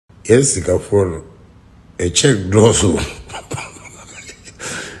yes, you can follow a check draw so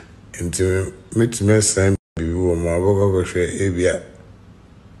into me sign before my work share ABA.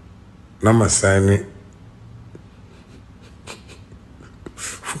 Nama signing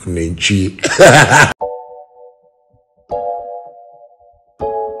for Ninchi.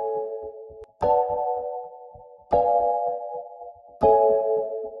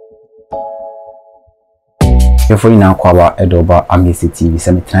 Before you now call about Edoba AMISTY TV,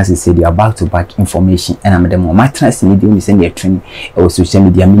 some transit say they are back to back information, and I'm the more my transit media send their training or social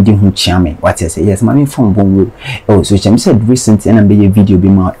media media who charming. What I say, yes, my phone bongo or social media said recently, and I'm be a video be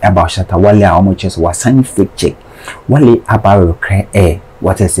more about Shatta Wale, how much was signing fake check. Wale about clear air,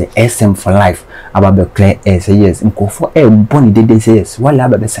 what I say, SM for life, about the clear air, say yes, and go for air, bonny did say yes, Wale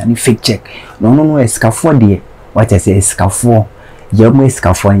about the signing fake check. No, escafo dear, what I say, escafo. Young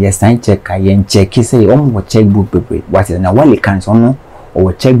scaffold, yes, sign check, I and check, he say, what checkbook be what is now Wale can so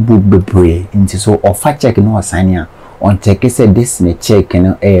or checkbook be into so or fact check no sign on check, he said this may check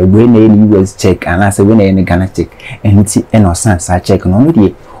and when any US check and I say when any Ghana check and see and sans I check no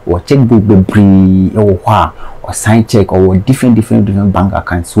media or checkbook be or sign check or different bank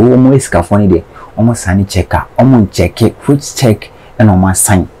accounts so almost scaffold there almost sign checker almost check it which check and almost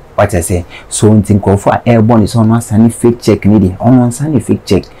sign. What I say, so in think of airborne is on one signing fake check needy on one signing fake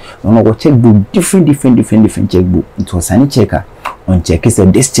check. No more checkbook different checkbook. It was signing checker on check is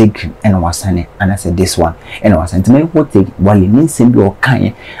this check and I was signing and I said this one and I was saying to me what take while it means send your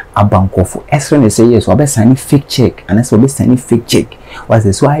kind a bank of extra say yes or be signing fake check and that's what be signing fake check. What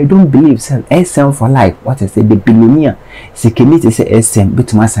I so I don't believe SM for life. What I say the billionaire security say SM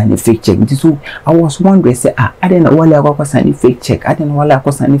but my signing fake check. So I was wondering say I didn't know why I was signing fake check. I didn't know why I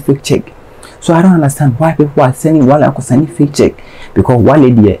was signing fake check. So I don't understand why people are sending Wale I was signing fake check because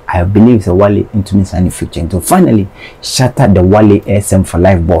Wale there I believe so Wale into me signing fake check. So finally Shatta the Wale SM for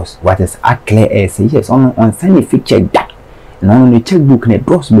life boss. What is a clear air say yes on signing fake check that. No on the checkbook ne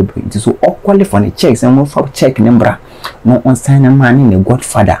drops baby. It is so all qualify the checks and for check number. No on sign a man in the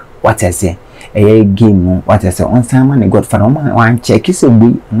Godfather. What I say a game what I say on sign man the Godfather one check is a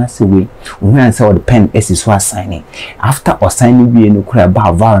way and that's a way when I saw the pen is what signing after or signing we no crab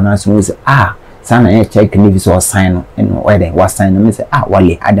about violence was sana check if or sign and where they was signing me say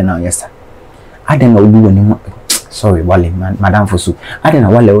Wale I don't know yes sir I don't know do any sorry Wale madam Fosu I don't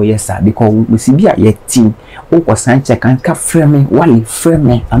know Wale oh yes sir because we see be a team oh sign check and ka frame Wale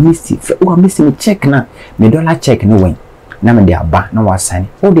frame AMISTY AMISTY me check na me dollar check no way na me dey aba na wa sign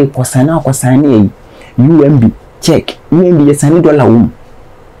o dey ko sign UMB check UMB yes sign dollar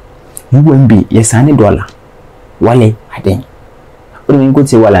UMB yes sign dollar Wale aden o dey go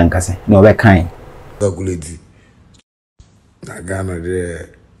say Wale ankase no be kan calculate na Ghana dey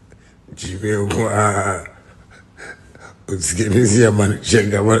Jimmy go it's getting here man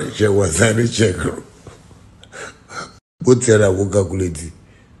check was sign check but there I calculate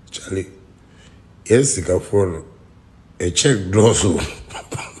Charlie yes you can follow a check draw so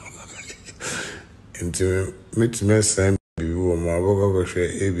into me sign before my work share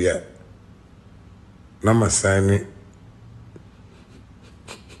ABA. Nama signing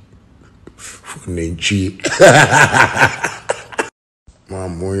for Ninchi.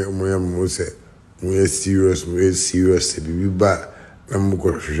 Mama say we serious be back. I'm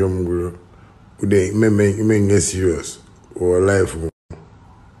going to show you. Uday me serious or life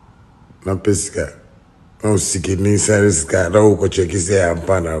na pesca. No sikini service card or check is there and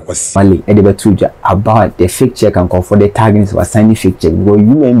panel was Wale Edebatuja about the fake check and call for the taggings was signing fake check go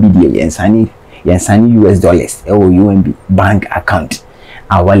UMB and signing US dollars or UMB bank account.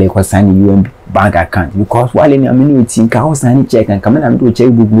 Wale was signing UMB bank account because Wale ni amini think I was signing check and come and do check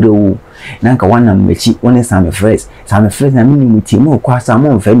book bureau. Nanka one am mechi one some friends na mini muti mo kwa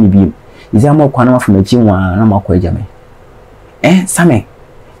samo mfa mi bi. Is there more kwana from mechi wa na makwa jame. Same.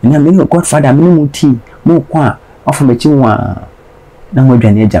 Na mini Godfather mini muti mo kwa off mechi wa na mo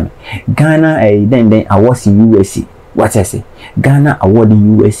dwane jame. Ghana then awards in USA. What I say? Ghana award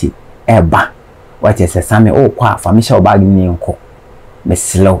in USA. Eba. What I say? Same kwa famisha bag ni nko. Me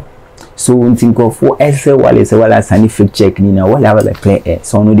slow. So think of for Wale say Wale sign fake check ni na Wale have play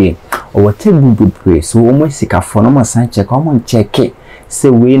so no dey or take good pray so almost sika for no sign check on check it say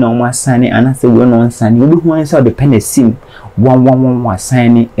we no ma sign and say we no sign we who answer the pen sim 111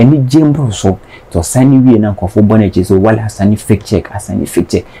 sign any jembo so to sign we na for bonnet so Wale sign fake check sign fake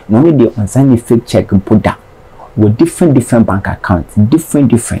check no me dey on sign fake check put that with different bank accounts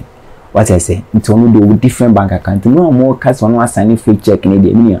different what I say it's only do with different bank accounts no more case on one sign fake check in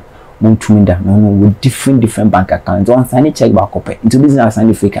the MULTIMEDIA no with different bank accounts on sign check back up into business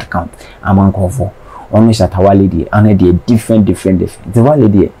sign fake account among cover on Shatta Wale dey and dey different the Wale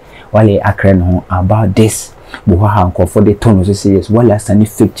dey Wale akre no about this. Brouhaha and for the tone so say yes, Wale send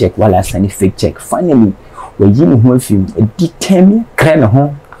fake check, Wale send fake check. Finally, we yin ho film determine kre no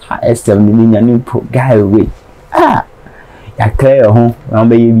ho Esther ni guy away. Ya clear home,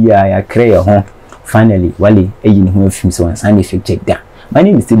 ya clear home. Finally, Wale yin ho film so send fake check down. My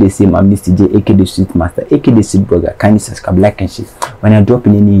name is still the same. I'm Mr. J, aka the Street Master, aka the Street Blogger. Kindly subscribe, like, and share. When I drop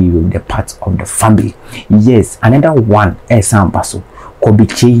in any video, the part of the family. Yes, another one. Basso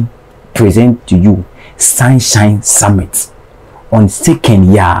Kobiche present to you Sunshine Summit on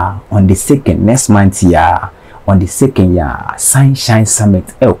second year, on the second next month year, on the second year Sunshine Summit.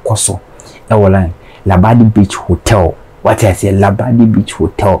 Koso, line Labadi Beach Hotel. What I say, Labadi Beach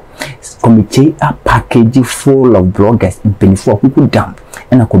Hotel. Kobiche a package full of bloggers in Penifua who could dump.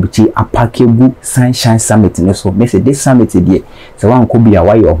 And a Kobiche a package Sunshine Summit. No, so me say this summit here. So one could be a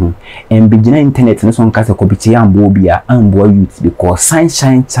wire home and begin internet. No, some case Kobiche and Bobia and boy youth because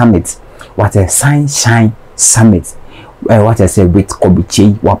Sunshine Summit. What a Sunshine Summit. What I say with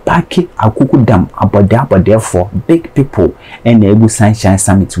Kobiche, what package a cuckoo dump about that, but therefore big people and a good Sunshine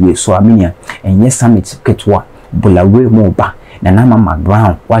Summit way. So I mean, and yes, summit get what. Bulawe moba na nama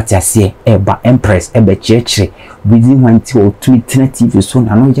Brown what I say eba Empress ebe cheche within 1 or 2 TV so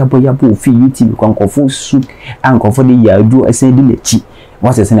na no yabo fi YouTube kwankofo su ankofo de ya do asedi lechi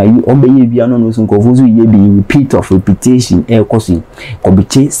what I say na you obeye bia no so nkofo su ye be repeat of repetition kosi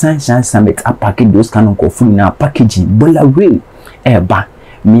Kobiche Sunshine Summit a package those kind of nkofo na packaging Bulawe eba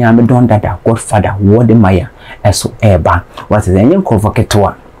me am don dada Godfather Wodemaya eso eba what I say yen nkofo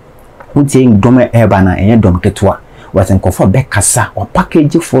ketwa saying dome ebana and dom ketwa was in for bekasa or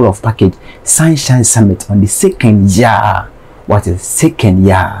package full of package Sunshine Summit on the second year. What is second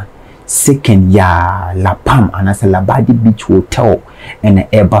year La Palm and as a Labadi Beach Hotel and a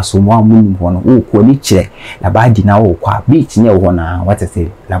airbus one moon one who qualiche Labadi now qua beach near one what I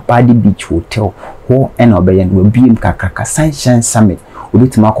say Labadi Beach Hotel who and obeyan will be in Kakaka Sunshine Summit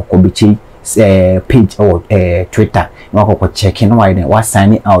with Marco Kobiche page or Twitter. No checking why then was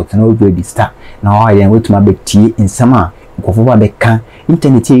signing out no baby start. Now I went to my big tea in summer. Go for Becca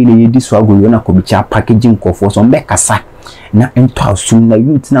internet this swaggle you Kobicha packaging for some Beccasa. Na ento soon na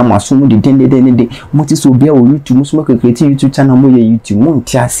youth na masomo de den moti so bia o YouTube so make create YouTube channel mo ye YouTube mo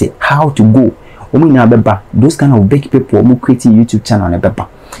ntia say how to go omo na beba those kind of big people mo create YouTube channel na beba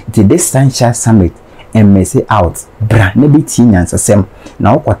it this Sunshine Summit and mess out bra na be tea nyansasem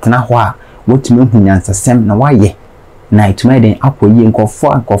na okotena ho a wotumi hu nyansasem na waye na ituma den akoye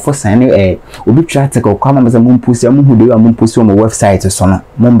nkofo sign obi try take kwa mama za mumpost ya muhu de wa mumpost on website so no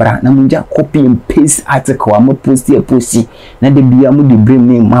mombra na munja copy and paste article am post na de bia mu de bring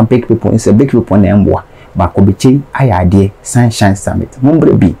me my big people say big people na emboa ba Kobiche ayade Sunshine Summit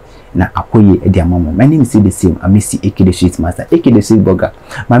mombra bi na akoye e dia mama. My name is the same Amisty aka the Street Master aka the Street Blogger.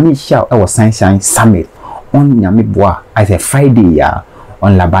 Mami shout I was Sunshine Summit on nyame boa as a Friday ya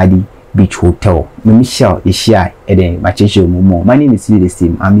on Labadi Beach Hotel. Michelle is here at the Machecho Momo. My name is the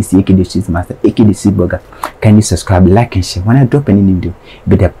same. I'm Mr. aka the Street Master, aka the Street Blogger. Can you subscribe, like, and share? When I drop any video,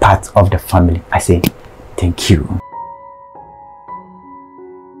 be the part of the family. I say thank you.